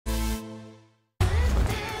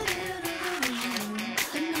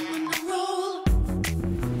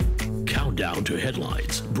Countdown to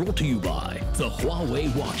Headlines, brought to you by the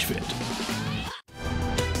Huawei Watch Fit.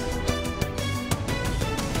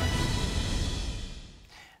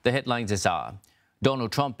 The headlines are: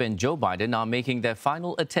 Donald Trump and Joe Biden are making their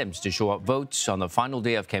final attempts to show up votes on the final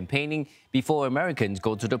day of campaigning before Americans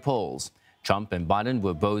go to the polls. Trump and Biden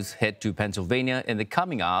will both head to Pennsylvania in the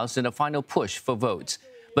coming hours in a final push for votes.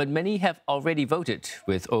 But many have already voted,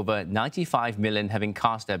 with over 95 million having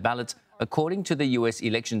cast their ballots, according to the U.S.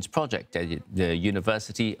 Elections Project at the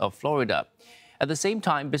University of Florida. At the same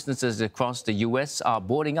time, businesses across the U.S. are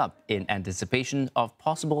boarding up in anticipation of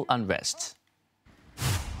possible unrest.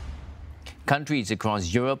 Countries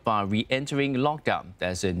across Europe are re-entering lockdown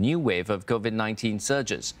as a new wave of COVID-19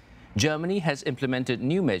 surges. Germany has implemented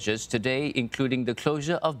new measures today, including the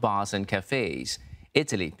closure of bars and cafes.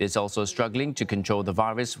 Italy is also struggling to control the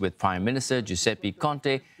virus, with Prime Minister Giuseppe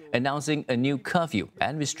Conte announcing a new curfew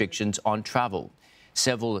and restrictions on travel.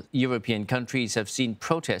 Several European countries have seen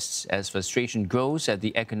protests as frustration grows at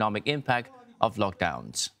the economic impact of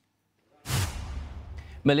lockdowns.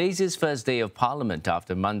 Malaysia's first day of parliament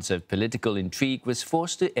after months of political intrigue was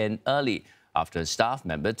forced to end early after a staff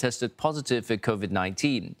member tested positive for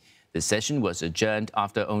COVID-19. The session was adjourned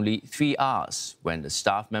after only 3 hours when the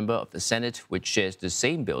staff member of the Senate, which shares the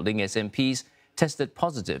same building as MPs, tested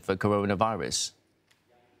positive for coronavirus.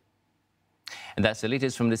 And that's the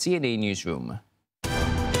latest from the CNA newsroom.